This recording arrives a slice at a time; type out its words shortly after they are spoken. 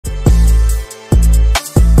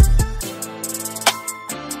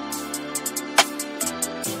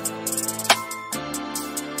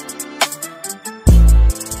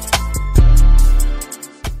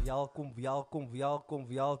welkom.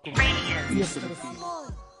 Eersteriver. Come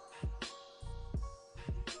on.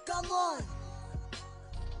 Come on.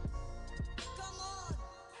 Come on.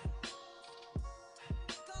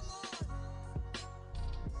 Come on.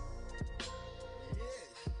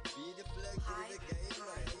 Yes, be the flag to the game.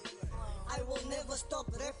 I will never stop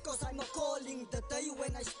rap cause I'm a calling. The day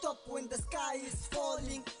when I stop, when the sky is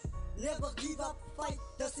falling. Never give up, fight,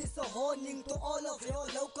 this is a warning to all of your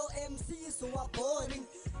local MCs who are boring.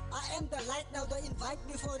 I am the light, now they invite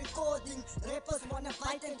me for recording. Rappers wanna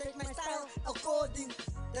fight and take my style according.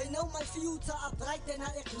 They know my future are bright and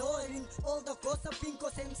are ignoring all the gossiping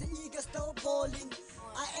cause MC Eager still balling.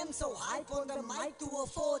 I am so hype on the mic to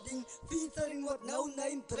affording, featuring with no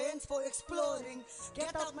name brands for exploring.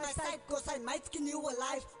 Get out my sight cause I might skin you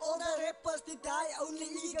alive. All the rappers did die, only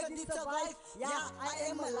Eager did survive. Yeah, I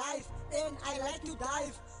am alive and I like to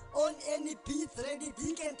dive on any beat, ready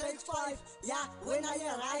D can take 5. Yeah, when I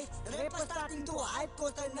arrive, rappers starting to hype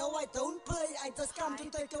cause they know I don't play, I just come to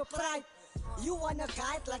take your pride. You wanna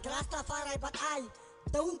guide like Rastafari but I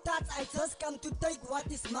don't touch, I just come to take what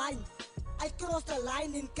is mine. I cross the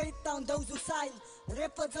line in Cape Town, those who sign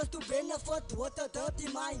rappers just to benefit with a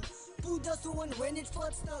dirty mind. Put us on when it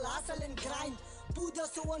first, still hustle and grind. Put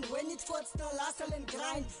us on when it first, still hustle and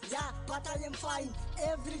grind. Yeah, but I am fine,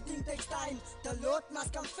 everything takes time. The Lord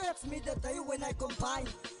must come fetch me the day when I combine.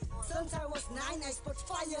 Since I was 9, I spit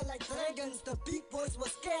fire like dragons. The big boys were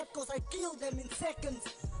scared cause I killed them in seconds.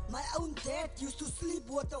 My own dad used to sleep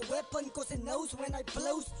with a weapon cause he knows when I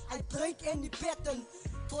blows, I break any pattern.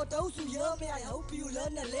 For those who hear me, I hope you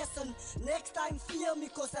learn a lesson. Next time fear me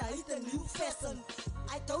cause I hate a new fashion.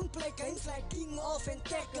 I don't play games like King of and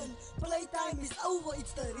Tekken. Playtime is over,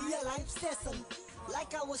 it's the real life session.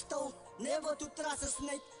 Like I was told, never to trust a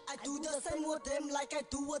snake. I do the same with them like I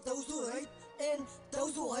do with those who hate. And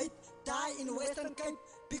those who hate die in Western Cape.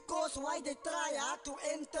 Because why they try hard to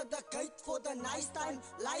enter the gate for the nice time,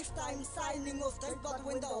 lifetime signing of date. But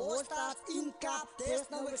when the horse starts in cap, there's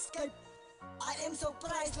no escape. I am so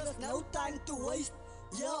priceless, no time to waste.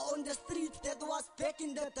 Yeah, on the streets, that was back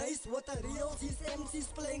in the days. What a real is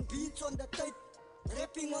MCs playing beats on the tape.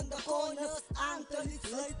 Rapping on the corners until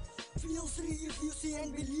it's late. Feel free if you see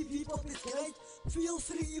and believe hip-hop is great. Feel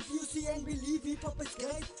free if you see and believe hip-hop is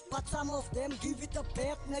great. But some of them give it a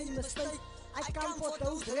bad name mistake. I come for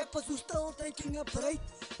those rappers who still taking a break.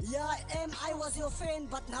 Yeah, I was your fan,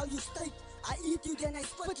 but now you stay. I eat you, then I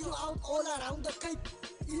spit you out all around the Cape.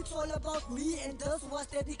 It's all about me and this was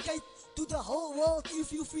dedicated to the whole world.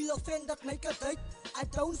 If you feel offended, make a date. I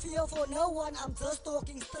don't fear for no one, I'm just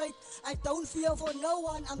talking straight. I don't fear for no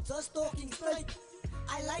one, I'm just talking straight.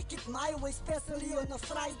 I like it my way, especially on a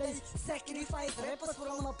Friday. Sacrifice rappers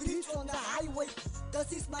from a bridge on the highway.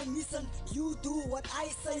 This is my mission, you do what I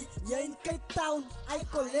say. You're in Cape Town, I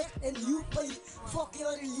collect and you pay. Fuck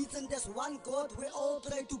your religion, there's one God, we all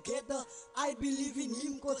pray together. I believe in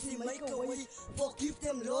him cause he make a way. Forgive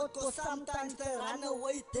them Lord cause sometimes they run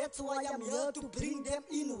away. That's why I'm here to bring them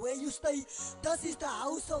in where you stay. This is the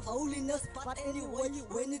house of holiness, but anyway,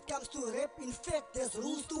 when it comes to rap, in fact there's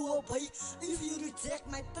rules to obey. If you reject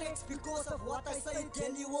my tracks because of what I say,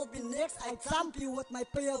 then you will be next. I jump you with my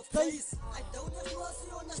pair of face. I don't have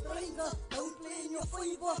mercy on a stranger, don't play in your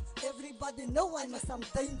favor. Everybody know I'm some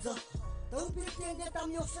danger. Don't pretend that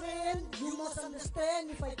I'm your friend, you must understand.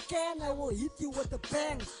 If I can, I will hit you with a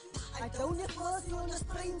bang. I don't have mercy on a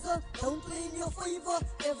stranger, don't play in your favor.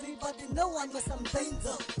 Everybody know I'm some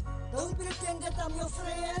danger. Don't pretend that I'm your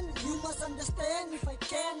friend, you must understand. If I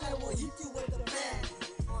can, I will hit you with a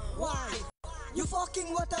bang. Why? You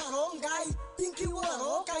fucking with the wrong guy. Think you were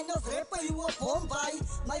wrong kind of rapper you were born by.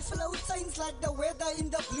 My flow shines like the weather in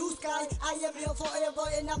the blue sky. I am here forever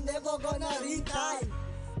and I'm never gonna retire.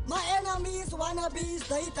 My enemies, wannabes,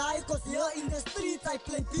 they die. Cause here in the streets I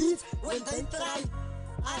play beats when they try.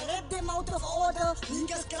 I rap them out of order.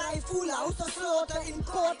 Niggas cry, full house of slaughter in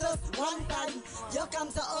quarters. One time, here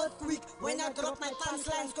comes the earthquake when I drop my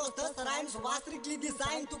punchlines. Cause this rhymes was strictly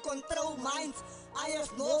designed to control minds. I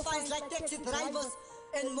have more fines like taxi drivers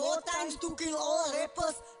and more times to kill all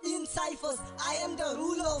rappers in ciphers. I am the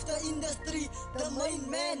ruler of the industry, the main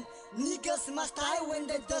man. Niggas must die when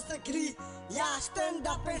they disagree. Yeah, stand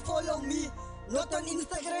up and follow me. Not on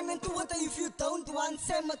Instagram and Twitter if you don't want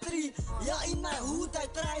symmetry. Yeah, in my hood I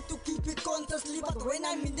try to keep it consciously, but when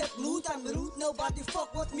I'm in that mood I'm rude, nobody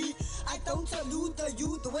fuck with me. I don't salute the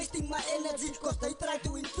youth wasting my energy, cause they try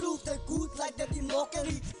to improve the good like that in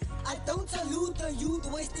mockery. I don't salute the youth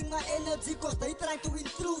wasting my energy, cause they try to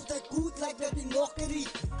improve the good like that in mockery.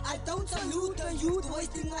 I don't salute the youth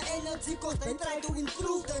wasting my energy cause they try to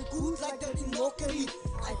improve the good like they're in mockery.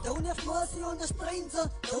 I don't have mercy on the stranger,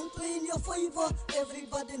 don't play in your favor.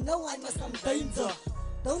 Everybody know I'm some danger.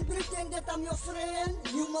 Don't pretend that I'm your friend,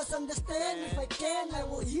 you must understand. If I can, I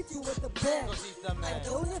will hit you with a bang. I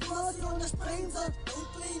don't have mercy on the stranger, don't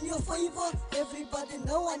play in your favor. Everybody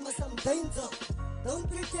know I'm some danger. Don't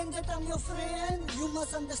pretend that I'm your friend, you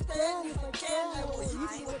must understand. If I can, I will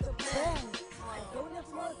hit you with a bang. I don't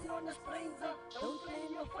have mercy on the stranger, don't play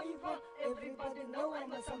in your favor. Everybody know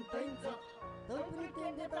I'm some danger. Don't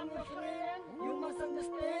pretend that I'm your friend, you must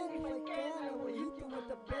understand. If I can, I will hit you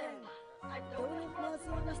with a bang. I don't have mercy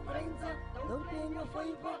on a stranger, don't pay in your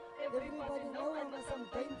favor. Everybody know I'm some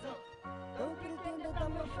danger. Don't pretend that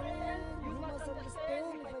I'm your friend, you must understand.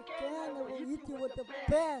 If I can, I will hit you with a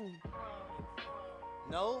bang.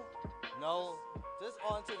 No, just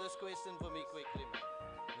answer this question for me quickly, man.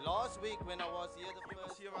 Last week when I was here the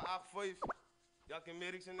first... 785, Jaki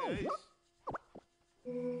Maric in the huis.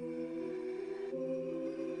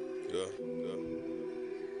 Ja.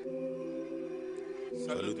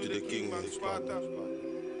 Salute to the king, man. Sparta.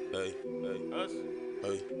 Hey. Us.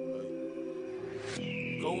 Hey.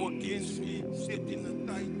 Go against me, zit in de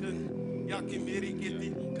Titan. Jaki Maric get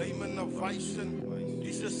die gamen naar Wijzen.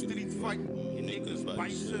 This is a street fight, in niggas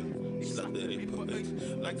bison. Ik sla de rippen uit,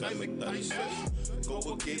 like I'm Mike Tyson.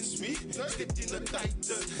 Go against me, zit in de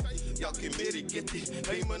Titan. Jaki Maric get die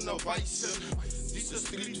gamen naar Wijzen. This is a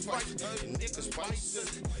street fight, in niggas bison.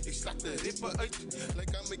 Ik sla de rippen uit,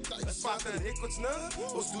 like I'm Mike Tyson. Sparta records na,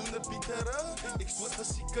 ons doen de bieteren. Ik stoot de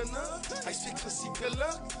ziekene, hij zit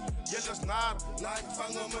geziekelijk. Jellers naar, ik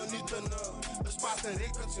vang hem minuten. Sparta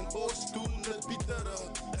records en ons doen het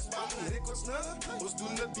bieteren. Sparta records na, ons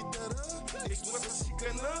doen het bieteren. Ik stoot de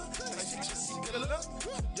ziekene, hij zit geziekelijk.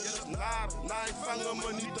 Jellers naar, ik vang hem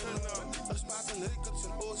minuten. Sparta records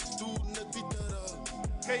en ons doen het bieteren.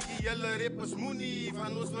 Kijk die jelle rappers moenie,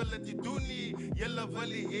 van ons wil het die doen niet. Jelle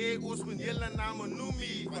willen hee, ons moet jelle namen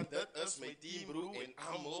noemie. Want dat is mijn team bro en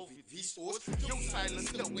allemaal vies oos. Yo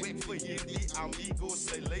silence, yo weg voor jullie amigos.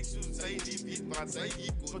 Zij lijkt zo zijn die wit, maar zij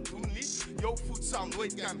equals. Wat doen niet? Yo voedsel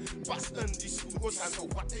nooit kan pas in die schoen. Zijn zo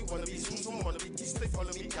wat they wanna be, soms wanna be. Die stay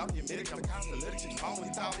follow me, ja je merkt aan de kaas, de lyrics. Ik hou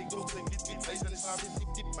met taal, ik doe zijn wit, zij zijn is aan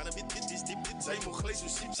diep, maar de wit is diep. Zij moet glezen,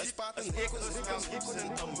 sip. Een hekkel, een hekkel en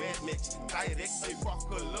een mad max. Direct, they fuck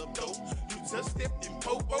up though. You just stepped in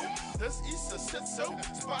popo. This is a shit show.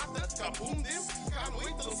 Sparta, kaboom dim. Can't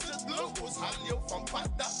wait till shit low. Ons haal jou van pad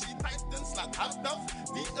af. Die Titan slaat hard af.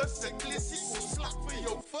 Die is een klassie. Ons slag voor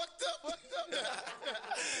jou fucked up.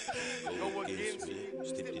 Go against me.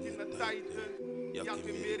 Stip in de Titan.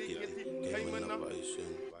 Jaki Maric get die gamen naar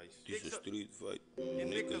Wijzen. This is a street fight. In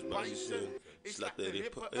niggas bison. Ik slaat de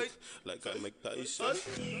rippen uit, like I'm Mike Tyson.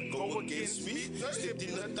 Go against me, stip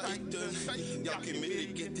in de Titan. Jaki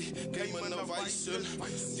Maric get die gamen naar Wijzen.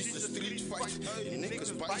 This is a street fight, in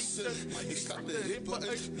niggas bison. Ik slaat de rippen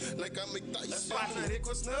uit, like I'm Mike Tyson. Sparta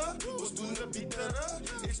records na, ons doen de bieteren.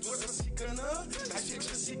 Ik stoot de ziekene, hij zit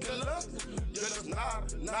geziekelijk. Jullie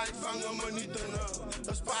naar, ik vang hem minuten.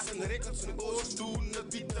 Sparta records en ons doen de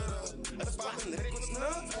bieteren. Sparta records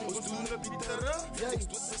na, ons doen de bieteren. Ik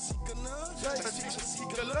stoot de ziekene. Dat is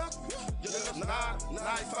geziekelijk. Jullie naar,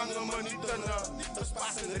 ik vang hem minuten.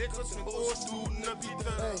 Sparta records en ons doen de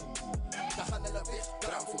bieteren. Tahan na labis,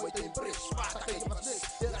 darang voor mij te impres. Sparta kan je maar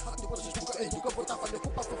niks. De rest gaat nu precies boeken en je kan worden van de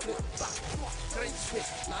koepa verplicht. Great spits,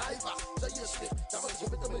 hij wacht, zij is slik. Daar was je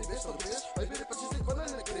met hem in de best van de best. Wij willen precies niet van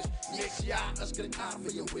een lekker is. Niks ja, als great aan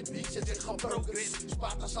voor jou with wie zit zich op progress.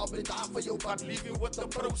 Sparta zal met aan voor jou, but leave you with the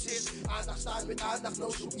process. Aandacht staan met aandacht, no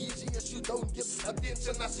so easy as you don't get.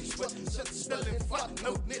 Attention als ik spit, zit stil en vat,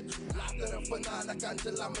 no niet. Later een banana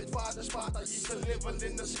kansela met vader Sparta. Je is living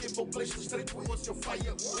in a simple place, the street for us, your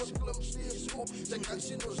fire. Ons klum steeds op, zijn kan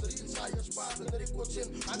zien ons real science. Sparta de records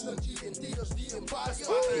in, en dan GNT als die een paar.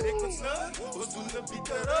 Sparta records na, ons doen de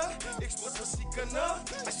bieteren. Ik spot de ziekene,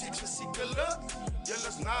 hij zit geziekelijk.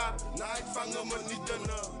 Jelles naar, ik vang hem minuten.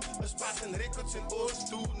 Sparta records en ons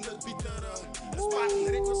doen de bieteren. Sparta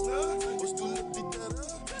records na, ons doen de bieteren.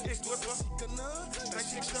 Ik spot de ziekene, hij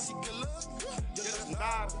zit geziekelijk. Jelles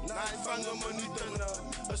naar, ik vang hem minuten.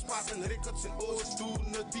 Sparta records en ons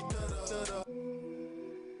doen de bieteren.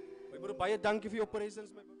 My bro, baie dankie vir jou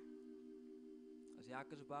presence, my bro. As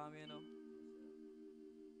Jaki Obama hier nou.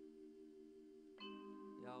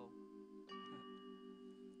 Jou.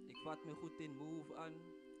 Ik vat me goed in move aan.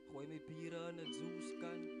 Gooi mijn bieren in het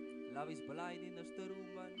zoeskan. Laat is blij in de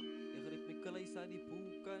stroomman. Ik grip mijn kluis aan die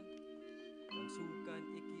boeken. Dan zoeken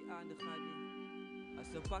ik hier aan de gaan. As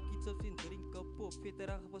 'n pakkie chips en drink op.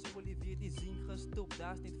 Veteran was Olivier die zien gestop.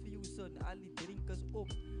 Daar's net fusion, al die drinkers op.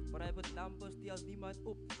 Private lampers die al niemand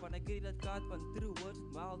op. Van 'n credit card van True Words,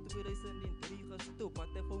 maal 2003 gestop. Wat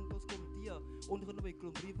hy phone calls kom die, ongenooi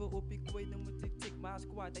klomp briewe op die kwijt. Dan moet ik check maar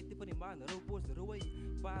squad, uit die van die man, robots rooi.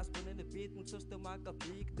 Paas binnen de bed, moet zuster maken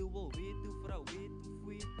big toe. Wel weet toe, vrouw weet toe,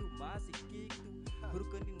 weet toe, maas ik keek toe.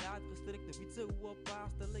 Broeken die naad gestrikte, fietsen hoe op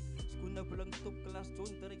paas te lik. Schoenen blank topklas,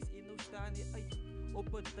 John Derricks in nou staan die uit.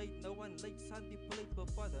 Op een tijd, nou aan late, sand die plate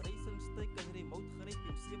bevat. Racing steek, een remote greep,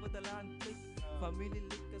 hem 7 de laan tik. Familie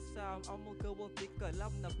likken saam, allemaal gewel dikke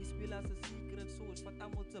lam. Na bispila se secret source, wat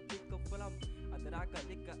allemaal te pikke vlam. Het raken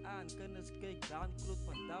likken aan, kennis kijk, daan kloot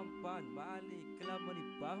van Dampan. Mali, klammer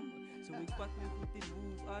die bam. Zo ik pak me goed in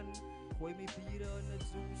move aan. Gooi me bieren in het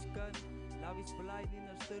zoeskan. Laat is blij in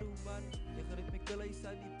een steroeman. Je grijpt me kluis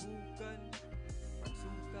aan die boeken. Van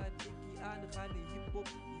zoeken, dikkie aan, gaan die hip-hop.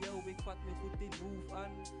 Yo, ik pak me goed in move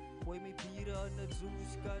aan. Gooi me bieren in het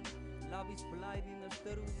zoeskan. Laat is blij in een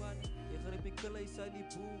steroeman. Je grijpt me kluis aan die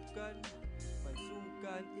boeken. Van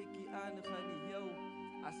zoeken, dikkie aan, gaan die yo.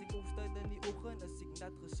 Als ik opsta in die ogen, als ik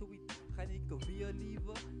net gezoet, ga ik weer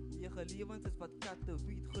liever. Je geleverd is wat katten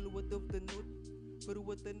weet, geloof het op de nood, verhoor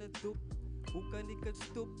het in het dop. Hoe kan ik het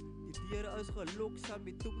stoppen? Die dieren is gelokt, samen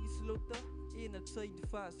met toepie sloten, in het zuid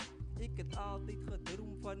vast. Ik had altijd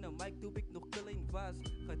gedroomd van een mic toen ik nog klein was.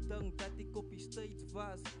 Gedankt dat ik op die stage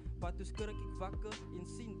was. Maar toen schrik ik wakker en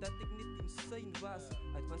zien dat ik niet insane was.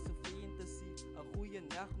 Het was een fantasy, een goede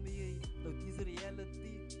nachtmerrie. Nou deze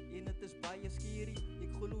reality en het is baie scary.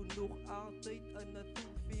 Ik geloof nog altijd aan een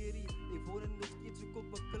toetferie. Ik woon nog steeds ook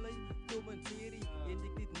op een klei, Tom en Jerry. En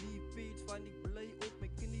ik dit niet weet van ik blij op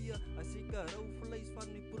mijn knieën. Als ik een rauw vlees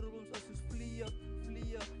van die problems als ze vliegen.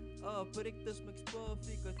 Berichters mix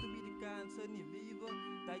perfect, het doe de kansen niet leven.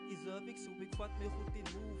 Dat is ik, zo ik vat me goed in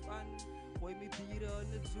move aan. Gooi me bieren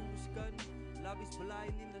in het zoeskan. Laat is blij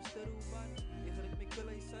in de steroeman. Ik rijd me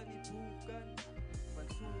kluis aan die boeken. Van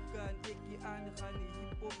zoeken, ik die aan, gaan die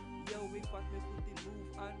hip-hop. Yo, ik vat me goed in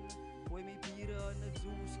move aan. Gooi me bieren in het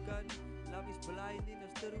zoeskan. Laat is blij in de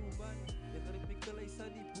steroeman. Ik rijd me kluis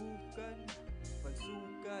aan die boeken. Van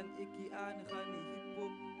zoeken, ik die aan, gaan die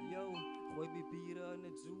hip-hop. Yo. Gooi me bieren in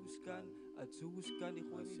het zoeskan, het zoeskan, ik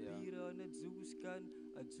gooi me bieren in het zoeskan,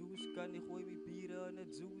 het zoeskan, ik gooi me bieren in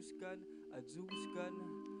het zoeskan, het zoeskan,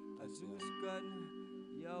 het zoeskan,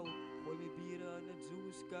 yo, gooi me bieren in het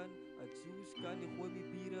zoeskan, het zoeskan, ik gooi me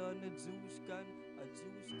bieren in het zoeskan, het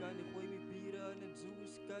zoeskan, ik gooi me bieren in het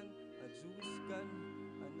zoeskan, het zoeskan,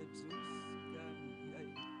 en het zoeskan,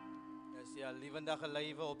 Yes, ja, levendige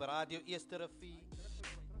leven op Radio Eersteriver.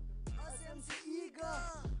 ASMC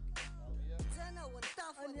Eagle.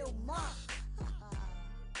 En jouw ma.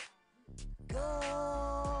 Go.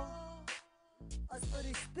 As for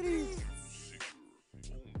the street.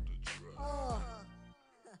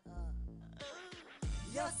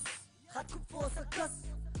 Yes, gaat goed voor zijn kus.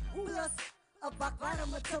 Plus, een bak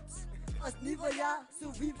warme chips. Als nieuwe jaar,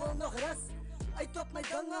 zo wie wil nog rust. Uit op mijn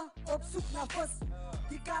dingen, op zoek naar vis.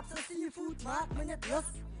 Die Kaapse seafood maakt me net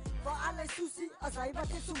lust. Voor allerlei sushi, als hij wat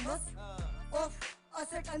is zo mis. Of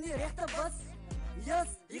als ik aan die rechter was. Yes,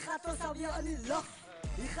 die gaat ons alweer in die lucht.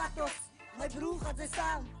 Die gaat ons, mijn broer gaat ze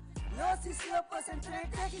samen. Los die slippers en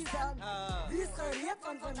trek tekjes aan. Wie is gereed,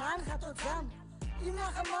 want vanavond gaat het jam.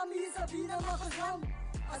 Inage mami is een wiener nog een jam.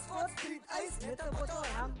 Als Fort Street ijs met een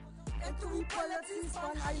boterham. En toen die polities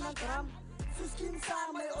van iemand ram. Zo skiem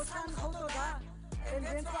samen, ons gaan gauw tot daar. En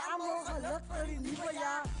wens we allemaal geluk voor die nieuwe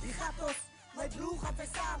jaar. Die gaat ons, mijn broer gaat ze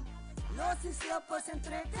samen. Los die slippers en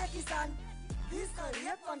trek tekjes aan. Wie is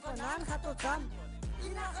gereed, want vanavond gaat het jam.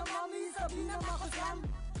 Inage mami is een wiener nog een jam.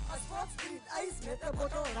 Als Fort Street ijs met een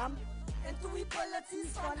boterham. En toen die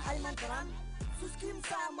polities van iemand ram. Zo skiem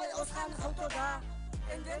samen, ons gaan gauw tot daar.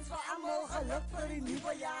 En wens we allemaal geluk voor die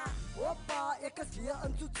nieuwe jaar. Hoppa, ik is weer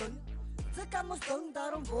een toetsen. Ze kan me stung,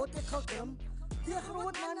 daarom word ik gekrim. Die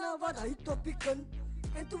groot mannen wat hij toppie kan.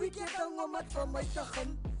 En toen ik je ding om het van mij te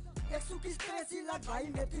gun. Ik zoek die stressie, laat wij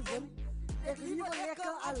met die win. Ik liever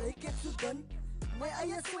lekker, al lijk ik zo dun. Mijn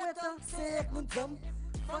eigen sweater, zeg ik moet dum.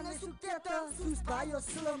 Van een zoektetter, soes bij je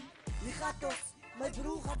slim. Die gaat ons, mijn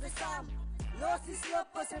broer gaat weer samen. Los die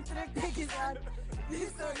slippers en trek dekjes aan. Wie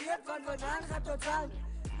is gereed, want vanavond gaat het aan.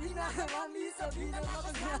 Wie naar man, wie is er wie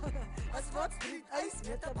nog een naam. Als Fort Street ijs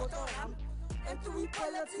met een boterham. En toen die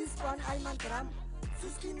polities van iemand ram. Zo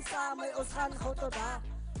skiem samen, ons gaan gauw tot daar.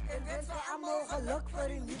 En wens we allemaal geluk voor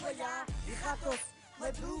een nieuwe jaar. Die gaat ons,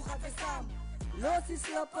 mijn broer gaat weer samen. Los die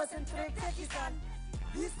slippers en trek dekjes aan.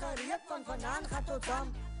 Wie is gereed, want vanavond gaat het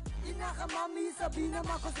aan. Inage mami is er binnen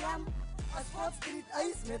mag ons lam. Als Fort Street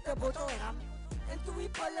ijs met een boterham. En toen die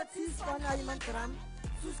polities van iemand ram.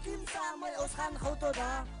 Soos kind samen, ons gaan gauw tot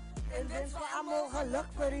daar. En wens voor allemaal geluk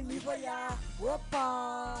voor die nieuwe jaar.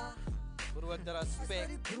 Hoppa. Grote Is respect.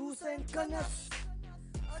 die broers en kinders.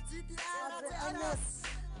 GTA dat is anders.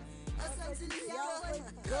 As ons in die jaar go.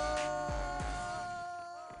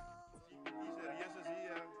 Deze zie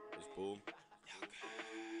je. Dus boom.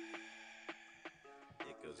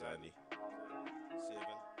 Ik is Annie.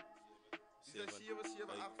 7. Die is 7,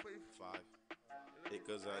 7, 8, 5. 5. Ik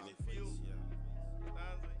is Annie.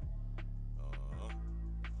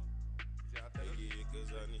 Ik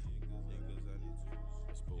is Annie.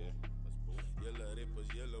 Dus boom. Yellow rippers,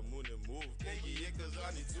 yellow moon and move. Kijk, ik is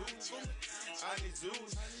Annie Juice. Annie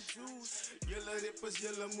Juice. Yellow rippers,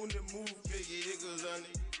 yellow moon and move. Kijk, ik is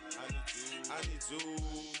Annie. Annie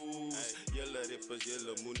Juice. Yellow rippers,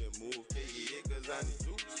 yellow moon and move. Kijk, ik is Annie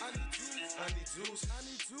Juice. Annie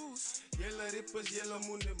Juice. Yellow rippers, yellow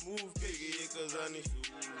moon and move. Kijk, ik is Annie.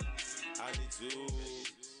 Annie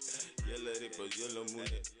Juice. Yellow rippers, yellow moon and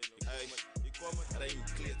Rijm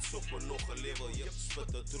kleed, soppen, nog een level, je spit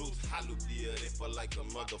the truth. Hallo die rapper like a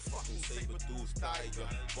motherfucking saber-tooth tiger.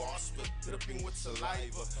 Boss spit dripping with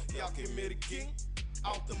saliva. Jaki Maric,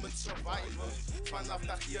 ultimate survivor. Vanaf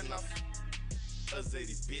dag 1 af, is hij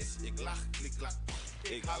die beest. Ik lach, klik, klak.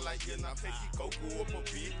 Ik haal uit je naar geef je koken op een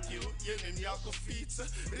beat. Je in elke fietsen.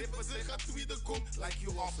 Rippers zeggen tweede kom, like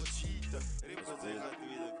you off a cheater. Rippers zeggen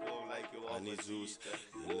tweede kom, like you off a cheater.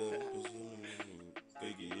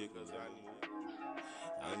 Kijk je, ik was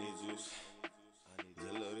Annie Juice.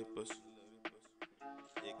 Yellow rippers.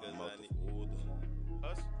 Ik is Annie.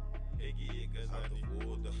 Us? Kijk je, ik is Annie.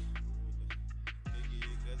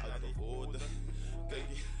 Out of order. Kijk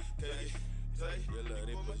je. Yellow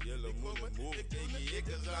rippers, yellow moon and move. Kijk je, ik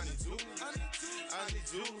is Annie Juice.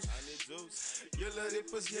 Yellow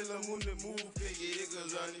rippers, yellow moon and move. Kijk je, ik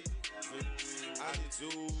is Annie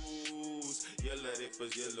Juice. Yellow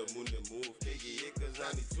rippers, yellow moon and move. Kijk je, ik is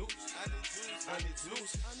Annie Juice.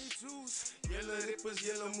 Yellow rippers,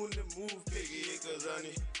 yellow moon and move. Kijk je, ik is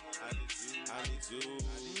Annie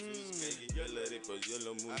Juice. Yellow rippers,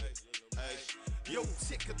 yellow moon. Yo,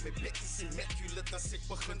 check het met Becky's immaculate. Als ik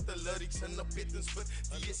begin te lyrics en een bit en spit.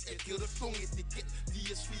 Die is accurate tong etiket.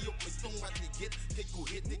 Die is vie op mijn tong wat ik hit. Kijk hoe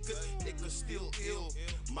hit ik het, ik is stil ill.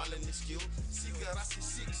 Malen is skill, zieker als je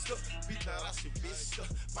ziekste. Bieder als je beste,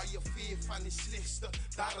 maar je veer van die slechtste.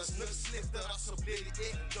 Daar is niks slechter als een play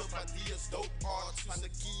ik. Maar die is dope art, van de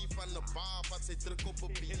key van de bar. Wat zij druk op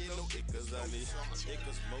een piano. Ik is Annie, ik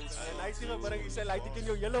is Mozart. Hij lijkt hier maar ik zei lijkt ik in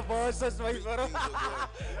jouw yellow verses, Cypher.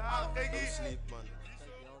 Ja, kijk hier. Sleep man.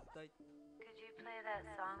 Altijd. Could you play that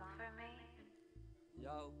song for me?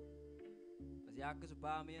 Yo. Was Jaki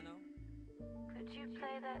Obama hier nou? Could you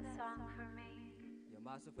play that song for me? Je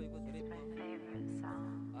maakt zijn favorite My ritme. favorite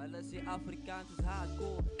song. Alles in Afrikaans is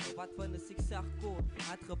hardcore. Maar wat van een zigzagko?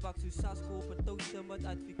 Het gebak Susasko, vertoonste met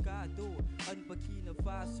advocado. Een Burkina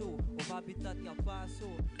Faso, of Habitat El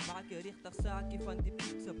Paso. Maak je richtig zaakje van die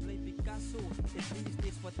pizza, play Picasso. Het liefst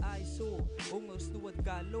is wat ISO, hongers doe het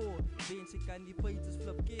galo. Wens ik aan die peeters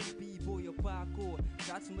flip game, b-boy op Paco.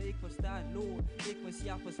 Dat is me ik verstaan lo, ik was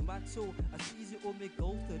Jaffers matzo. Als easy om ik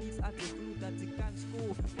hoofd te reach, uit de gloed dat ik kan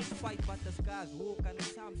score. Ons fight wat de skaas hoog, kan ik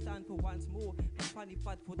samen staan voor once more. Van die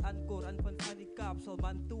pad voor het ankor en van die kapsel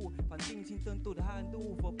man toe. Van ding zien ten tot hand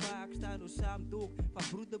toe, voor paak staan ons samen door. Van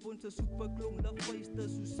broederbond zijn superklong, luchtfeesten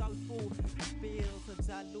zo salvo. Speels het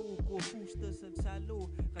zalo, koepoesters het zalo.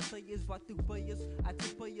 Ga is wat u bij is, uit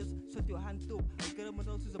je bij is, zet je hand op. Een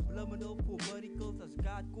criminal is een bluminal, voor miracles als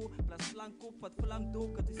Godko. Plaats flank op, wat vlam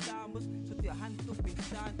dook, het is samen. Zet je hand op en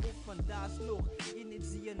staan op, vandaag nog.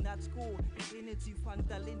 Energie en not school, de energie van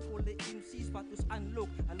talentvolle MC's wat ons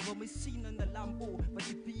aanlokt. Alhoewel mij zien in de Lambo, wat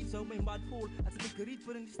die beat zou mijn maat vol. Als ik riet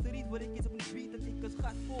voor in de street, word ik eens op een beat dat ik een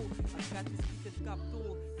schat vol. Als gat is niet het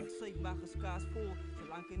kaptol, dat zij mag een skaas vol.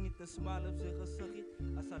 Zolang je niet te smal op zijn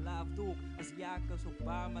gezicht, als een laafdoek. Als Jaki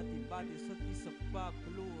Obama, die bad is het is een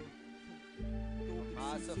paploor.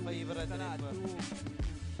 Maar zijn favorite rapper.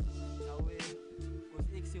 Nou weer, was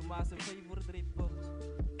ik zie maar zijn favorite rapper.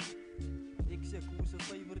 Ik zeg hoe zijn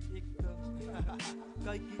favorite ik.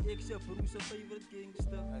 Kijk ik zeg hoe zijn favorite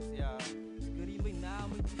gangster. Als ja, Schreef mijn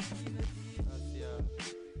naam in de schienen die. als ja.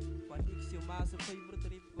 Van ik zeg maar zijn favorite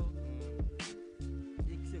rapper.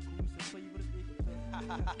 Ik zeg hoe zijn favorite ik.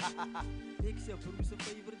 Ik zeg hoe zijn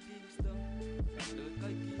favorite gangster.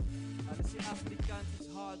 Kijk hier, alles in Afrikaans is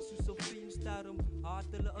hard, zo vriends, daarom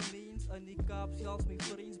hatelen een mens. En ik heb zelfs mijn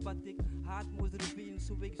vriends, wat ik haat moest reveen.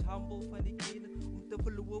 Zo ik humble van die kinderen, om te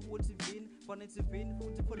verloren wordt ze win. Vanuit ze win,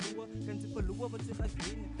 voelt ze verloren, kan ze verloren wat ze gaat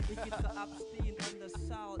winnen. Ik heb geabsteen aan de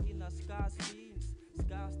zaal in een skaas eens.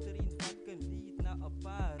 Skaas trains, wat kan niet naar een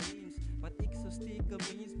paar eens. Wat ik zo steek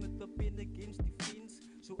elke mens met een pen against die fence.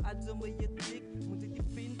 Zo als ze me je dik, moet ik die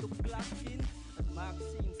vent op klak in. Het maakt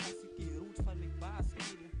zin als ik die roots van mijn baas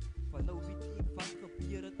ken. Van nou weet ik wat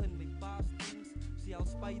gebeurt in mijn paastdienst.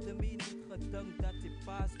 Zelfs Spider-Man niet gedacht dat ik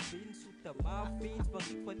paas ben. Zo de maafvens wat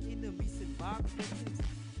ik van enemies en maakvens.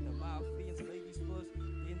 De maafvens, ladies first,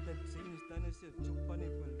 in de change. Dan is het job van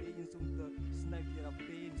een verleens om te snipen je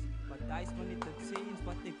opeens. Maar dat is van niet het change,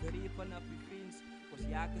 wat ik reed vanaf je vens. Was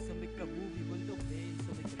jaken ze met een movie, want op eens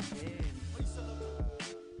zal ik er zijn.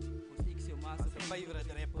 Was ik zo maar zijn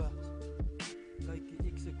favorite rapper. Kijk,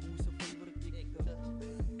 ik zijn koe zijn favorite actor.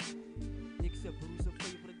 Ik zijn broer zijn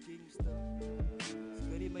favorite gangster.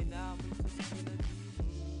 Schreef mijn naam in zijn skinner.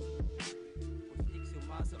 Was ik zo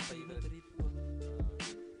maar zijn favorite rapper.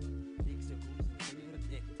 Ik zijn koe zijn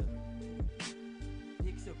favorite actor.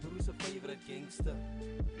 Ik zijn broer zijn favorite gangster.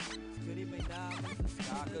 Schreef mijn naam in zijn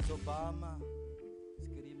skinner. Jaki Obama.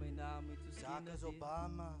 Schreef mijn naam in zijn skinner. Jaki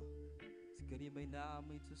Obama. Schreef mijn naam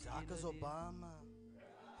in zijn skinner. Jaki Obama.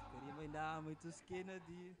 Schreef mijn naam in zijn skinner.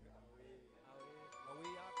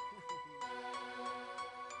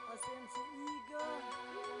 Asensi Eagle.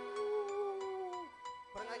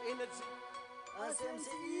 Parang ang energy.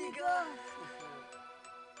 Asensi Eagle.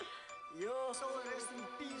 Yo, so rest in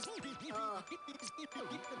peace.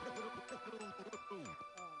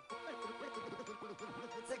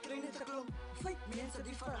 Zij krijgen niet te klomp. Feit mensen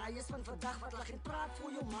die verraaien van vandaag wat lag in praat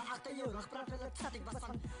voor jou, maar achter je rug praat wel het zat. Ik was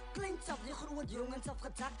van kleins af, die groot jongens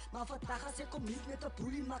afgezakt. Maar vandaag als ik kom niet met de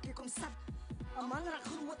broelie, maak ik om zat. Een man raak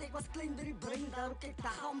groot, ik was klein door die brein. Daarom kijk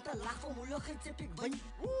dagen om te lachen, voor moeilijkheid heb ik wijn.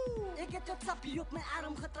 Ik heb het sapje op mijn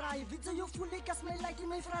arm gedraaid. Weet je, voel ik als mijn lijkt in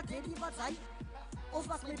mijn vraag, daddy, wat hij? Of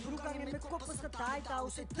was mijn broek aan en mijn kop is getaaid. Hou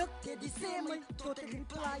ze duk, die zei mij tot ik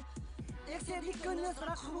reply. Ik zei die kennis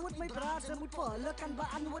raak groot, mijn braad. Ze moet voor hulle kan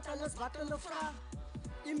beantwoord alles wat hulle vraag.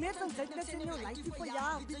 Die mensen zijn net in jouw lijf die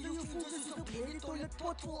verjaagd. Die je voelt dus op heel die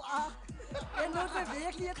toiletpot vol acht. En dan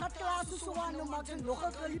beweeg je, het gaat klaar zo aan. Dan maak je nog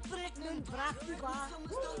een veel pregnant, vraag die waar.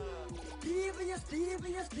 Devious,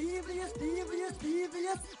 devious, devious, devious,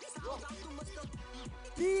 devious.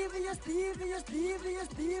 Devious, devious, devious,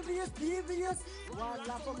 devious, devious.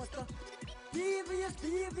 Voilà, voor me stuk. Devious,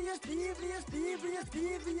 devious, devious, devious,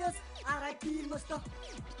 devious. R.I.P. Mr.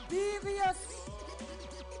 Devious.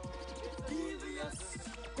 Devious.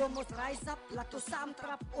 Kom ons rise up, laat ons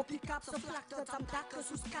saamtrap op die kapse vlakte. Saam dakken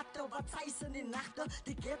soos katte, wat zij in die nachten.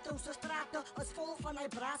 Die ghetto'se straten is vol van die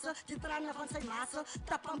brazen. Die tranen van zijn mazen,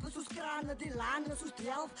 tapampen soos kranen. Die lanen soos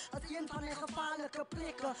delf, is een van die gevaarlijke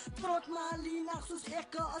plekken. Trot Malina soos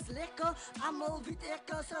hekken, is lekker. Allemaal weet ek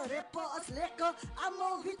is een rapper, is lekker.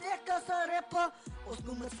 Allemaal weet ek is een rapper. Ons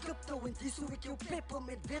noem het scripto en die zoek ik jou peppen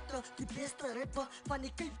met wetten. Die beste rapper van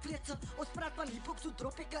die kuitflitsen. Ons praat van hiphop, zo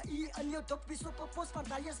drop ik een i in je doppies op een post. Van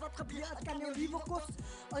die is wat gebeurt, het kan jou liever kost.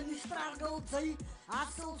 En die struggle, zij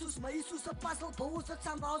hassel soos mij, soos een puzzle. Boos het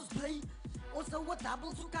samen als blij. Ons zou het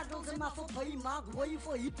double zo kaddel zijn maar voorbij. Maak way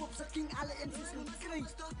voor hiphop, ze king alle MC's moet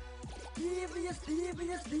krijgen. Devious,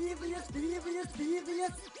 devious, devious, devious,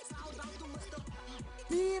 devious.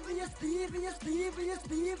 Devious, devious, devious,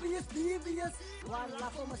 devious, devious.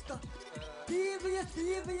 Voilà voor me stuk. Devious,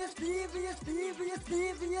 devious, devious, devious,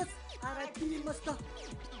 devious. R.I.P. Mr.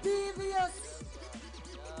 Devious.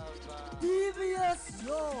 Devious,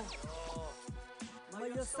 yo. Maar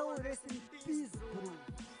je soul rest in peace, bro.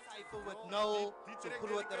 Cypher with no Die te track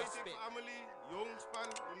grote denk ik respect. Amelie, jong, span,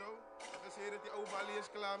 you know. Dat is hier dat die Obali is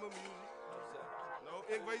klaar met muziek. Nou,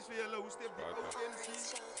 ik wijs voor jullie hoe stip die ONC.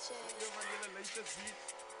 Hier van jullie latest beat.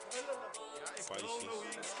 Ja, ik geloof nou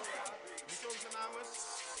hier. Die song zijn naam is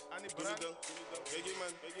Annie Brand. Kijk je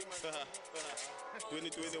man,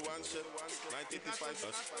 2021 shit,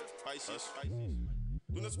 1985 Pisces.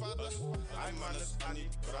 Toen het spaat was, hij man is Annie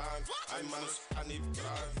Brand, hij man is Annie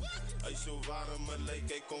Brand. Hij is zo warm, mijn leek,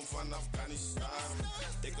 hij komt van Afghanistan.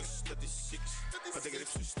 Ik is 36, maar ik heb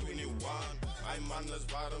zo'n 21. Hij man is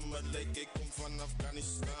warm, mijn leek, hij komt van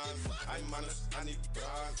Afghanistan. Hij man is Annie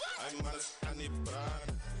Brand, hij man is Annie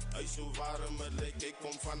Brand. Hij is zo warm, mijn leek, hij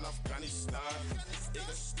komt van Afghanistan.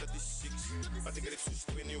 Ik is 36, maar ik heb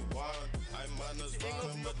zo'n 21. Hij man is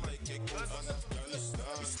warm, mijn leek, hij komt van Afghanistan.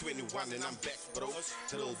 He's 21 and I'm back, bro.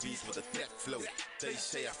 Drill beats with a track flow. They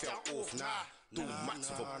say I fell off, nah. Too much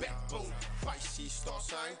of a backbone. 5C star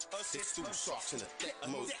sign, 6'2 socks in attack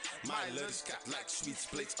mode. My lyrics got like sweet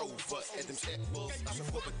splits over Adam's apples. Als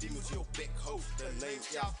een poppen die moet je op bek hoofd. The name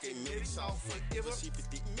Jaki Maric zal forever.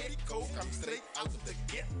 CPT Medico, come straight out of the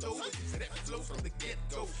ghetto. It is rap flow from the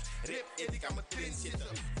get-go. Rap ethic aan mijn trend zitten.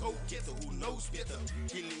 Go getter, who knows better.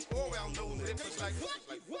 Killing all well-known rappers like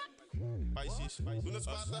what? Pisces, doen het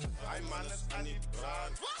spaten. Hij man is aan die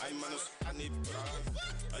brand, hij man is aan die brand.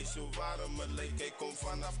 Hij is zo warm, mijn lijk, hij komt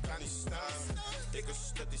van Afghanistan. Ik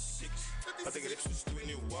is 36, but ik rip zoals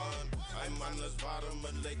 21. Hij man is warm,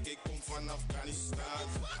 mijn lijk, hij komt van Afghanistan.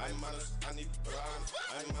 Hij man is aan die brand,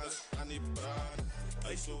 hij man is aan die brand.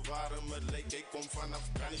 Hij is zo warm, mijn lijk, hij komt van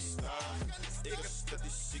Afghanistan. Ik is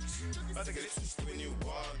 36, but ik rip zoals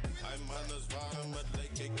 21. Hij man is warm, mijn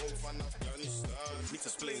lijk, hij komt van Afghanistan. Niets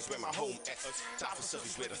explains where my home at. Tafel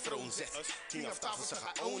is where the throne zet. King of tafel zeg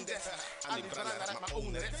I own that. Aan die branden raak my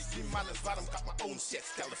own red. Die man is warm, got my own set.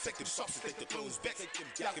 Tell effective shots to take the clones back.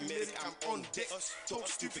 Jaki Maric, I'm on deck. Talk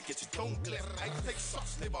stupid, get your tone clear. I take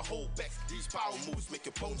shots, never hold back. These power moves make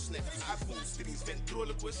your bones snap. I boom strings,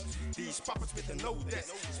 ventriloquist. These puppets with the know that.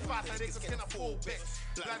 Sparta records can I fall back.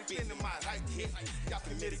 Bloody pen in my right hand.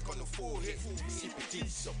 Jaki Maric on the forehead. CPT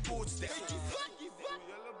supports that.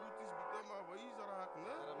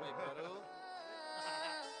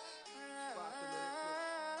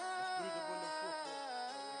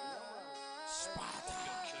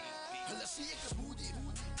 Hulle sê ek is moody.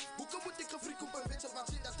 Hoekom moet ek gefriek op 'n mense wat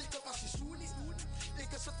sê dat ek was die soenie?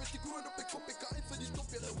 Ek sit met die kroon op my kop, ek kan vir die stop,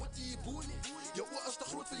 julle wat jy boenie. Jou oor is te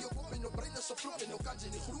groot vir jou kop en jou brein is 'n flop en jou kans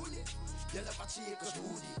is nie groen nie. Julle wat sê ek is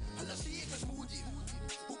moody. Hulle sê ek is moody.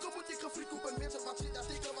 Hoekom moet ek gefriek op 'n mense wat sê dat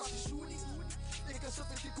ek was die soenie? Ek sit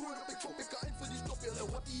met die kroon op my kop, ek kan vir die stop, julle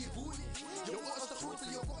wat jy boenie. Jou oor is te groot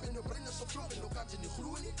vir jou kop en jou brein is 'n flop en jou kans is nie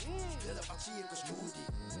groen nie. Julle wat sê ek is moody.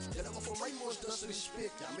 Julle wat vir my mos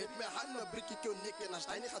disrespect. Ja, met my handen breek ek jou nek en as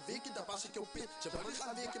jy nie gaat weken, dan was ek jou pit. Ze bring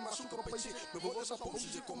gaan weken, maar soek op my zit. My woorders op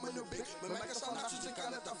ons, ze kom in jou bek. My mic is aan hard, soos ek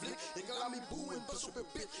kan het aflik. Ek kan aan my boe en pas op jou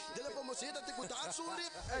pit. Julle wil my sê dat ek moet hard so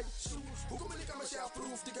rik. Hey, hoekom wil ek aan myself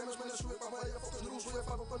proef? Die gamers met een soep, maar jy fucking roes. Wil jy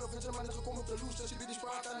van op een of man is gekom om te loes. Dus ik ben die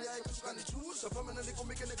spaat aan jij, ik kan niet zoes. Ze van me en ik kom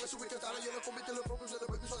ik en ik weet hoe ik het halen. Jullie kom met jullie problemen, zullen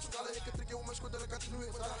baby's wat zoekalen. Ik trek je om mijn schoot en ik kan het nu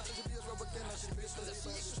even vertalen. En ze bier is wel bekend als je die best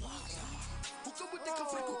is. Hoekom moet ik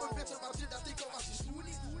gefrik op een mensen waar ze dat ik al was die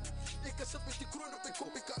snoenie? Ik zit met die kroon op mijn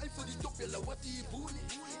kop, ik kan even die top, jullie wat die boenie.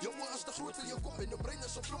 Jouw oor is te groot voor je kop en je brein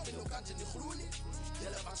is zo flop en je kant je niet groeien.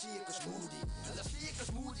 Jullie wat zie ik is moody, jullie zie ik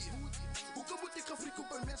is moody. Hoekom moet ik gefrik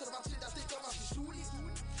op een mensen waar ze dat ik al was die snoenie?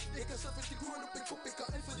 Ik zit met die kroon op mijn kop, ik kan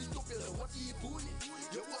even die top, jullie wat die boenie.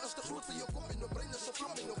 Jouw oor is te groot voor je kop en je brein is zo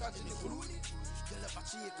flop en je kant je niet groeien. Jullie wat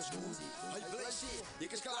zie ik is moody. Hij blij zie,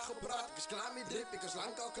 ik is klaar gepraat, ik is klaar met drip, ik is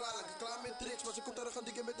lang al klaar, ik is klaar met tricks. Maar ze komt terug en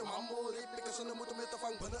dikke met de mambo rip, ik is aan de motor met de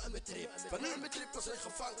vang, binnen en met trip. Binnen en met trip was hij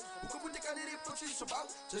gevangen. Hoekom moet ik aan die rip precies zo bang?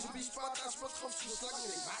 Ze is een biespaat aan spotgaf, ze slang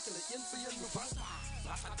en ik maak er een voor je in mijn vang.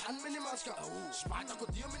 Laat het aan met die manschap, smaakt dat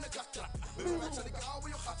ik die om in de kaktrap. Met mijn wijs en ik hou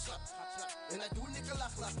in je gat slap. En hij doet niet een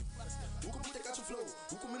lach. Hoekom moet ik aan zijn flow?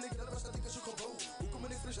 Hoekom ben ik dat was dat ik er zo gewoon? Hoekom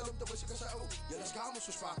ben ik fris op de was ik aan zijn oog? Je is kamer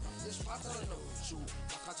zo spaat, je spaat er een oog. Zo,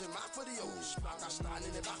 wat gaat zijn maak voor die oog? Spaat daar staan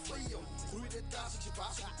in de wacht voor je oog. Groei dit kaas, ik zie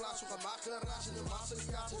paas op de plaats, zo gaan maken een raas in de maas en de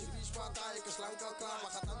kaas. Als je biespaat daar, ik is lang al klaar,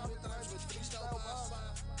 maar gaat dan weer thuis met freestyle bemas.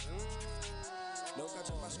 Look at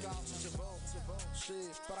your mascaal, ze vol, ze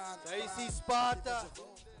praat. Daisy Sparta.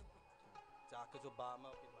 Jaki Obama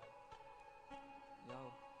op die mic.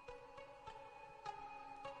 Yo.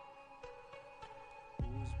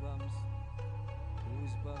 Goosebumps.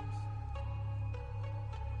 Goosebumps.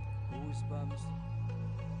 Goosebumps.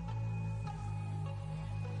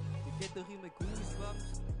 Je kent toch hier met goosebumps?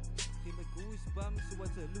 Geef me goosebumps, zoals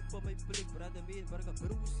een loop op mijn blik. Brada mee, breng een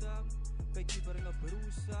broer samen. Kijk hier, breng een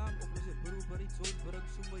broer samen. Of is een broer, maar iets ooit, breng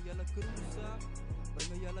zo'n jelle crew samen.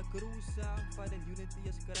 Breng een jelle crew samen. Find and unity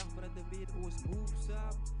is kracht, brada mee, ons move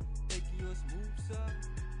samen. Kijk hier, ons move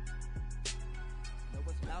samen. Nou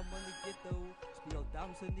was lam in die ghetto, speel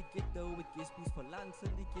dams in die ghetto. Met kispies van lands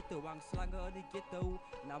in die ghetto, wang slangen in die ghetto.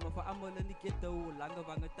 Namen van allemaal in die ghetto, lange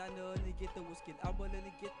wangen tanden in die ghetto. Was kind allemaal in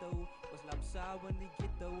die ghetto, was lam samen in die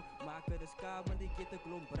ghetto. Maken de skam in die ghetto,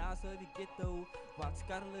 klom brazen in die ghetto. Wat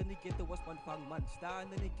skarrel in die ghetto, was man vang man staan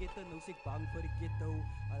in die ghetto. Nou is ik bang voor die ghetto,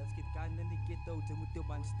 alles kind kan in die ghetto. Ze moeten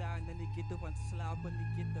man staan in die ghetto, want ze slapen in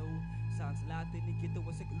die ghetto. Saans laat in die ghetto,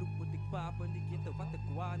 was ik loop moet ik papen in die ghetto. Wat ik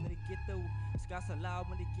kwaan in die ghetto, skasa lauw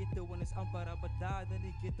in die ghetto. En is amper abadaan in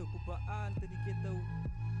die ghetto, koepa aan in die ghetto.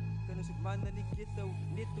 Kunnen zoek man in die ghetto,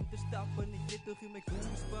 net om te stappen in die ghetto. Geef me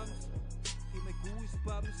goosebumps, geef me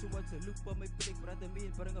goosebumps. Zoals ze loop op mijn plek, brada mee,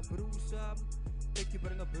 breng een broer samen. Kijk je,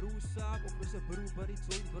 breng een broer samen. Of is een broer, maar iets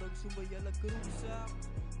ooit, breng zo'n jelle crew samen.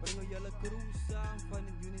 Breng een jelle crew samen. Van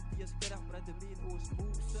een unity is kracht, brada mee, ons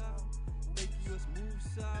move samen. Kijk je, ons move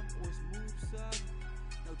samen, ons move samen.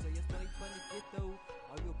 Nou zij je strijd van de ghetto,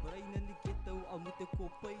 hou je brein in de ghetto. Al moet ik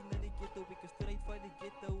op pijn in de ghetto, ik is strijd van de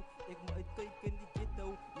ghetto. Ik moet uitkijken in de ghetto,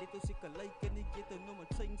 net als ik een like in de ghetto. Noem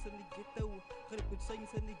het signs in de ghetto, grip het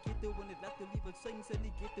signs in die ghetto en het laat liever signs in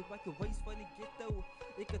die ghetto wat je wijs van die ghetto.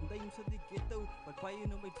 Ik heb times in die ghetto, wat bij je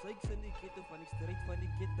nou met zeiks in die ghetto van ik strijd van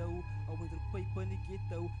die ghetto. Ouwens druk pijp in die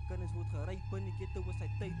ghetto, kennis wordt gerijp in die ghetto, was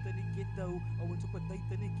hij tijd in die ghetto. Ouwens op een tijd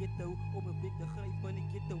in die ghetto, om een blik te grijpen in die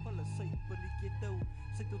ghetto, alles syp in die ghetto.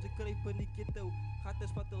 Zit tot ik kruip in die ghetto, gaat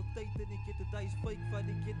is wat altijd in die ghetto, dat is fake van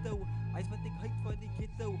die ghetto. Hij is wat ik heid van die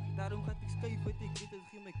ghetto, daarom gaat ik skyf uit die ghetto, het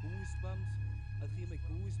geeft mij goosebumps. Het geeft mij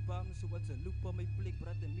goosebumps, zoals een loop op mijn plek,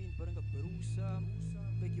 brad en meen, breng een broer saam.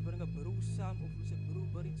 Kijk je breng een broer saam, of loes ik broer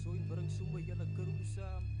bereid zo in, breng zo met jelle crew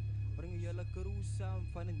saam. Breng jelle crew saam,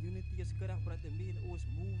 van een unity is kracht, brad en meen, oos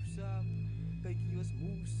move saam. Kijk je oos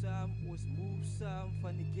move saam,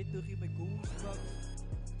 van die ghetto geeft mij goosebumps.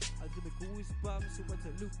 Het geeft mij goosebumps, zoals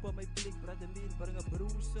een loop op mijn plek, brad en meen, breng een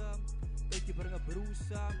broer saam. Kijk je breng een broer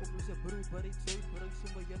saam, of loes ik broer bereid zo in, breng zo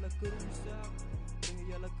met jelle crew saam. Breng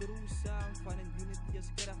jelle crew saam, van een unity is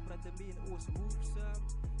kracht, brad en meen, oos move saam.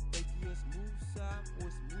 Kijk je oos move saam.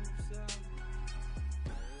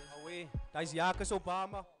 Away, dat is Jaki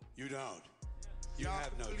Obama. You don't. You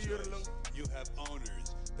have no choice. You have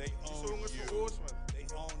owners. They own you. They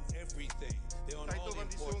own everything. They own all the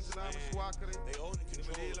important land. They own and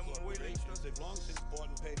control the corporations. They've long since bought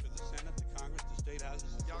and paid for the Senate, the Congress, the state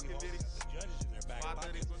houses, the judges in their back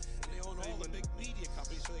pocket. And they own all the big media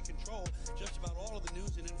companies, so they control just about all of the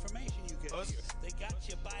news and information you get here. They got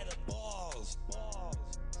you by the balls.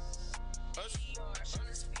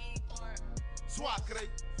 Zwakkerij,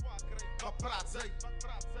 wat praat zij?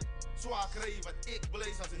 Zwakkerij, wat ik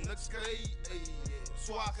belees als ik niks krijg.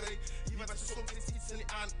 Zwakkerij, hier wat je soms iets en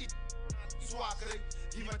niet aan iets. Zwakkerij,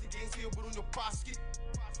 hier wat ik eens in je broer op pas schiet.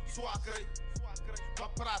 Zwakkerij,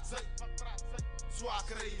 wat praat zij?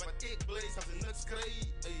 Zwakkerij, wat ik belees als ik niks krijg.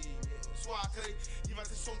 Zwakkerij, hier wat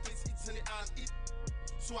je soms iets en niet aan iets.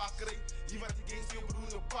 Zwakkerij, hier wat ik eens in je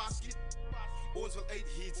broer op pas schiet. Ons wil uit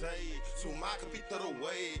hier zijn, zo maken Pieter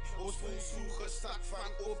away. Ons voelt zoeken, strak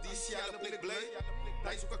van op die sjelle blik blij.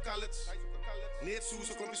 Hij zoekt een college, net zo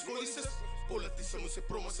klompjes vloeises. Politische moesten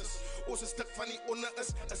promises. Ons een stuk van die onder is,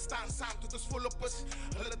 en staan samen tot ons volop is.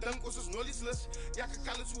 Hulle dink ons is nollies. Ja,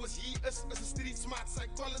 college zoals hier is een street smart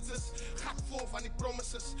psychologist. Gaat vol van die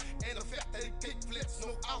promises, en de vet dat die kickflits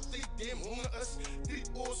nog altijd damn honger is. 3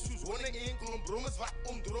 oors, soos wonen in klomp brommers, wat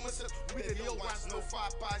om drommen zit. We the real ones, no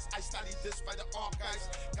far pies. I study this by the archives.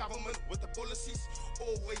 Government with the policies,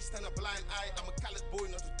 always stand a blind eye. I'm a colored boy,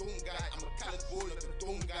 not a dumb guy. I'm a colored boy, not a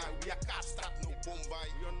dumb guy. We are car stop, no Bombay.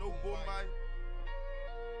 We are no Bombay.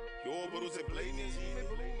 Yo, bro, ze blij niet zien.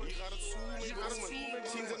 Hier gaat het zoeken.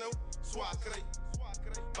 Zien ze nou? Zwakkerij.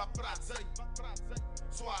 Wat praat zij?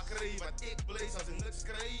 Zwakkerij, wat ik belees als ik niks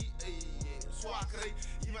krijg. Zwakkerij,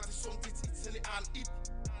 hier wat is soms iets en niet aan iets.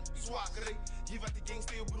 Zwakkerij, hier wat die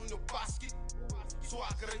gangster je broer op pas schiet.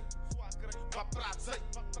 Zwakkerij, wat praat zij?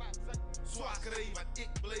 Zwakkerij, wat ik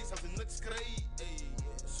belees als ik niks krijg.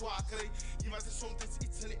 Zwakkerij, hier wat is soms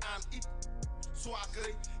iets en niet aan iets.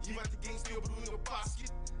 Zwakkerij, hier wat die gangster je broer op pas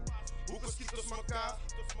schiet. Hoeken schiet tussen elkaar,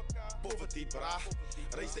 poverty bra.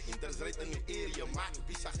 Reis de inters rijdt in mijn area, maak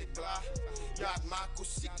wie zag ik klaar. Ja, het maakt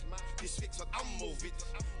ons ziek, die fix wat allemaal wit.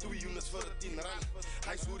 2 units voor het 10 rand.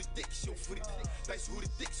 Hij is hoe die diks, jouw friet. Hij is hoe die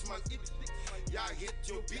diks, man, it. Ja, hit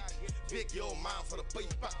jouw beat. Week jouw maan voor een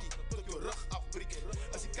pijpakkie, tot je rug afbreekt.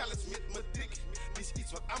 Als ik alles met me trik, dit is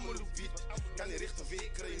iets wat allemaal op wit. Kan je richten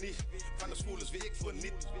week, krijg je niet. Van de school is week voor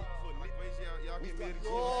niet. Ja, geen meer.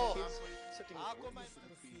 Kom maar.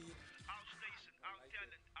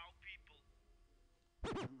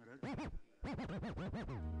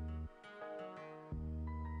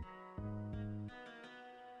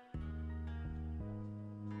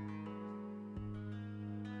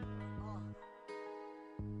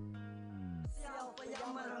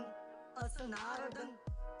 Zelfbejammeren is een nare ding.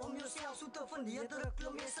 Om jezelf zo te vernederen,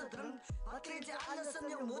 klom je ze drink. Wat kreeg je alles in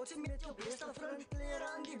je motie met je beste vriend?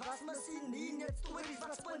 Kleren in die wasmachine, niet net stories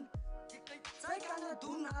wat spin. Zij kan het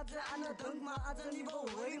doen, had ze aan het ding, maar als ze niet wil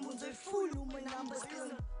horen, moet ze voelen hoe mijn naam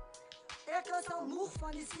bestaan. Ik is al moeg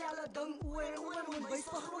van die sjelle ding, oe, moet wees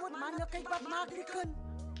vergroot, mannen, kijk wat maak die kun.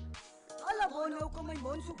 Alle wonen ook om mijn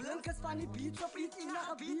mond zo blink is van die beats op iets in een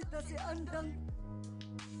gebied, dat is een ding.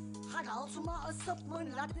 Ga al zomaar een sip,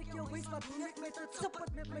 man, laat ik jou wees wat doen ik met het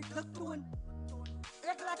sippert met mijn druk doen.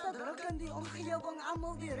 Ik laat het druk in die omgeving,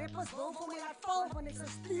 allemaal die rappers wil voor mij laat val van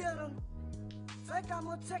existeren. Zij kan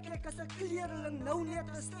moet zeggen, ik is een kleerling, nou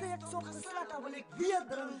net een steek, zo geslacht, dan wil ik weer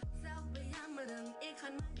drink. Zelfbejammeren, ik ga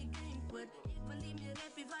naar die game put. Ik ben niet meer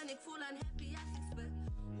happy van, ik voel unhappy als ik spit.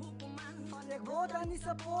 Hoekom man, ek word dan nie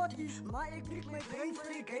supportie, maar ek breek my brein vir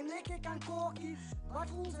die game, like ek kan kokkie. Wat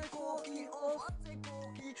voel sy kokkie, of sy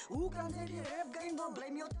kokkie? Hoe kan sy die rap game wil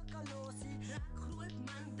blame jou te kalosie? Groot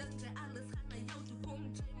man, dink sy alles gaan na jou toe kom.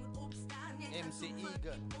 Jy moet opstaan, jy kan MC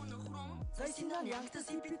Eager. Sy sien dan youngsters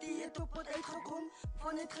CPT het op het uitgekom.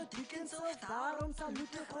 Van het geteken self, daarom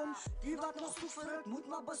salute kom. Die wat nog so verruk, moet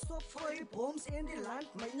maar bestop voor die boms in die land.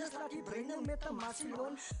 Mynes laat die breinen met een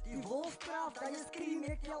massilon. Die wolfkraaf, dat je scream,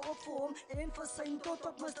 ek jou op vir hom. En vir sy tot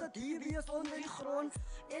op Mr. DB's onder die grond.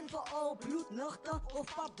 En vir al bloednuchter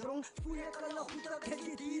of papdronk. Voel ek hulle goed, ek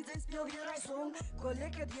die DJ speel weer hy song.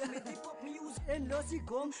 Collect het hier met die popmuziek en losie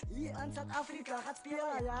kom. Hier in Zuid-Afrika gaat speel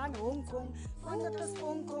hy aan Hongkong. Van het is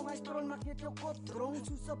Hongkong, hy stron maak net jou kop dronk.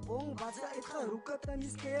 Soos een bong, wat sy uitgeroek het in die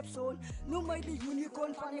skeepzone. Noem my die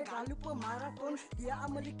unicorn van ek al op een marathon. Die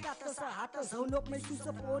Amerikatte sy hatte zoon op my soos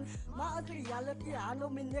een pon. Maar as reality hand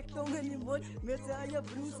op my nek tong in die mond. Met sy eie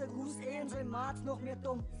broer, sy goes en sy maats nog meer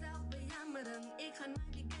tom. Selfbejammering, ek gaan na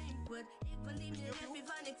die game voort. Ek wil nie meer happy,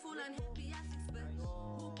 want ek voel unhappy as ek spit.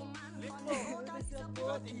 Hoekom man,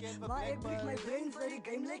 maar ek breek my brein vir die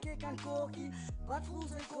game, like ek kan kokkie. Wat voel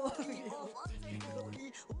sy kokkie? Of wat sy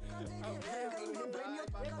kokkie? Hoe kan sy die rap game wil blame jou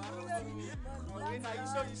te kalosie?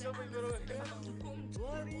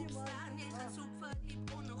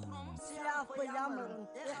 Selfbejammering,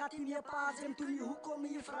 ek gaat nie meer paas en toe nie hoekom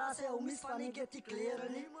jy vraag sy homies van ek het die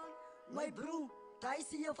kleren nie. My broer, die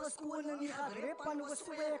sê jy verskoning nie gaat rap aan oor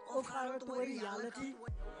swag of gaat het oor reality.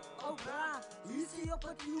 Oh bra, hier sê jy op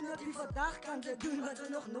het unity, vandag kan sy doen wat sy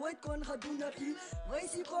nog nooit kon gedoen het hier.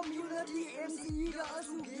 Wees die community, MC Eager is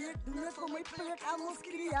hoe ek doen het vir my plek, allemaal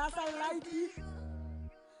skree as hy right hier.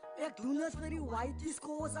 Ek doen het vir die whiteys,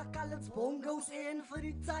 Kosa, Kallets, Bongos en vir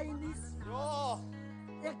die Chinese.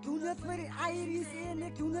 Ek doen het vir die Iris en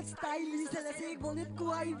ek doen het stylies, hulle sê ek wil net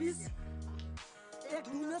kwaai wees. Ek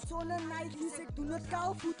doen het sonne Nike's, ek doen het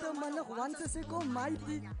kaalvoete, maar nog once as ek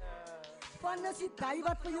almighty. Van as die die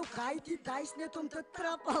wat vir jou guide, die is net om te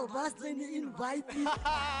trap, al was sy nie invite.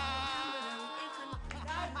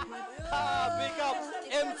 Big up,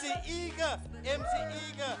 MC Eager, MC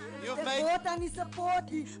Eager, you've made... Ek word dan nie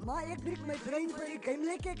supportie, maar ek breek my brein vir die game,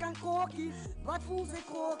 like ek kan kokkie. Wat voel sy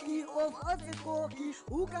kokkie, of is sy kokkie?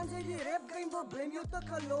 Hoe kan sy die rap game wil blame jou te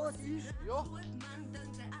kalosie? Jo.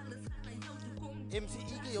 MC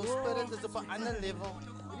Eager, jou spirit is op een ander level.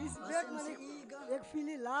 Respect man, ek feel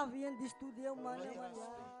die love hier in die studio man.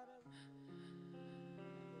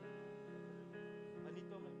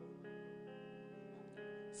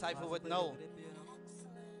 Cypher with Noel.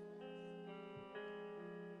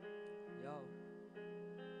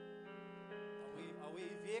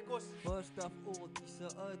 First of all, diese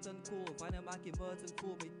urgent call. Wanneer maak je merchant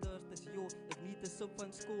voor mij thirst is yo. Ik niet de sub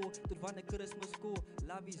van school, tot wanneer Christmas school.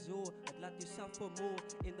 Laat wie zo, het laat je suffer more.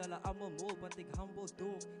 In de allemaal mol, want ik humble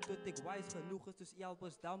door. Tot ik wijs genoeg is, dus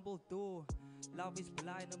Albus Dumbledore. Love is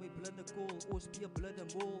blind, my blinde kool. Oos bier blinde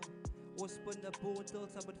mol. Oos spinne boon,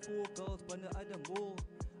 tot samen met 4 girls, binnen uit de mol.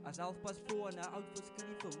 As halfpas voor na oud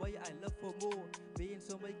verskrie vir my, I live for more. Weens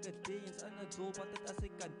so my cadence in 'n job wat dit as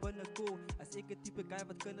ek kan binnekom. As ek 'n tipe guy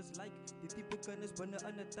wat kinders like, die tipe kinders binne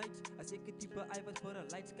in 'n tyd. As ek 'n tipe I wat vir 'n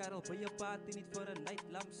lightskarrel by 'n party niet vir 'n night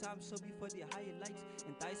lamp saam so wie vir die highlights.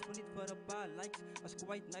 En daai is niet vir 'n paar likes. As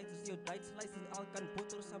quite nice as jou Duits slice en al kan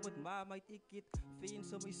botter saam met ma my ticket. Weens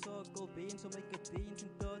so my circle, weens so my cadence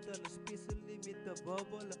en total, especially met the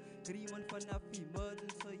bubble. Kriemand vanaf die murder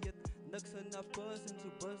sê dit. Niks in a person, so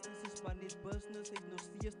business is maar net business. Hy nog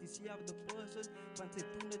steeds diezelfde person, want sy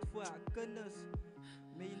doen het voor haar kinders.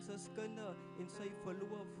 Mense skinder en sy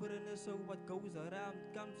verloor vrienden, so what goes around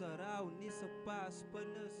comes around, nie so paar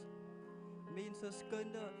spinners. Mense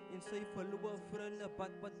skinder en sy verloor vrienden,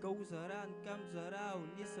 but what goes around comes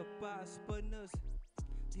around, nie so paar spinners.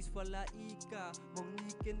 Dis vir Laika,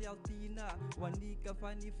 Monique en Altina, Wanika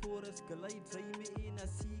van die forest, geleid sy me en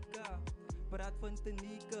Asika. Praat van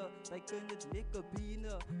Tanika, wij kunnen het lekker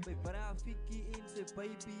binnen. Bij Brafiki en zijn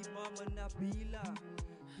baby mama Nabila.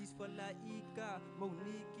 Die is van Laika,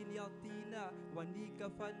 Monique en Altina. Wanika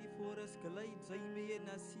van die forest, geleid zijn mee in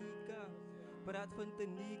Asika. Praat van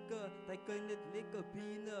Tanika, wij kunnen het lekker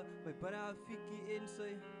binnen. Bij Brafiki en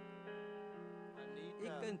zijn...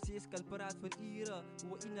 Ik kan steeds kan praat van Ira,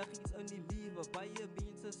 hoe enig iets in die leven. Baie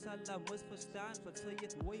mense sal la misverstaan, wat sy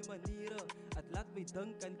het mooi maniere. Het laat my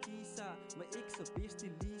dink aan Kisa, my ex beste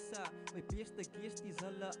Lisa. My beste geesties,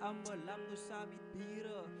 hulle allemaal lam nou saam met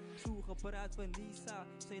bieren. So gepraat van Lisa,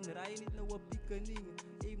 sy rij niet nou een pikening.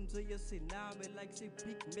 Even sy is sy naam, en like sy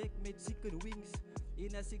Big Mac met chicken wings.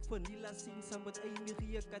 En as ek vanilla sien, saam met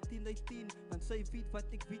eindig ek at 10 uit 10. Want sy weet wat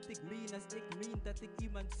ek weet, ek meen, as ek meen dat ek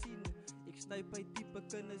iemand sien. Ek snyp by type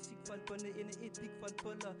kinders siek van binne en 'n etiek van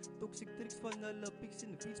pille. Toxic tricks van hulle, pics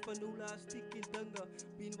en beats van hoe stiek en dinge.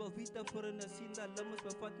 Meanwhile vita vir 'n sien dat limits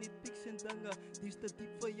bevat net pics en dinge. Dis te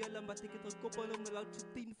diep vir julle, maar ek het gekoppel om about so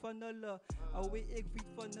 10 van hulle. Alweer ek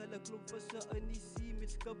weet van hulle, klop visse in die see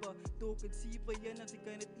met skubbe. Talk en see by jy net, ek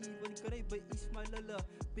kan het even kry by Ismail hulle.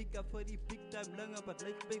 Big up vir die big time lange, but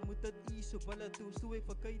like by moet het is op hulle toe. So ek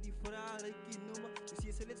verkei die vraag, like die noemen. Dus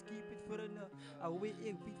jy sê, let's keep it vir hulle. Alweer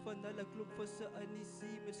ek weet van hulle, klop visse in die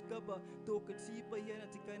see met skubbe. Talk en see by jy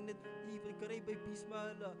net, ek kan het even kry by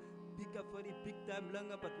Ismail hulle. Big up vir die big time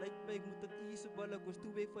lange, but like by moet het is op hulle. Koos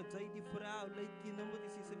toe ek verkei die vraag, like die noemen.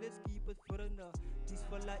 Dus jy sê, let's keep it vir hulle. Dis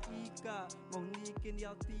vir la Ika, Monique en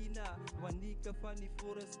Jaltina. Wanika van die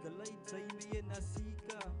forest, geleid, Jamie en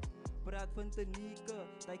Asika. Praat van Tanika,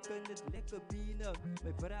 jy kan het lekker bienen.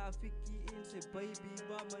 My bra Vicky en sy baby,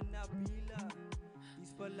 mama Nabila.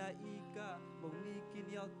 Dis vir la Ika, Monique en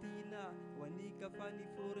Jaltina. Wanika van die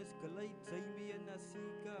forest, geleid, Jamie en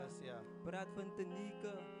Asika. Praat van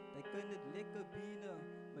Tanika, jy kan het lekker bienen.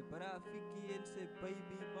 My bra Vicky en sy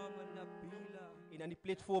baby, mama Nabila. En aan die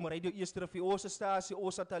platform, Radio Eersteriver, onze stasie,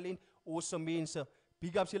 onze talent, onze mensen.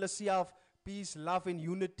 Big ups jullie peace, love and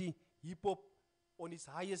unity, hip-hop on its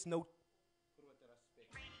highest note.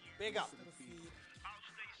 Big up.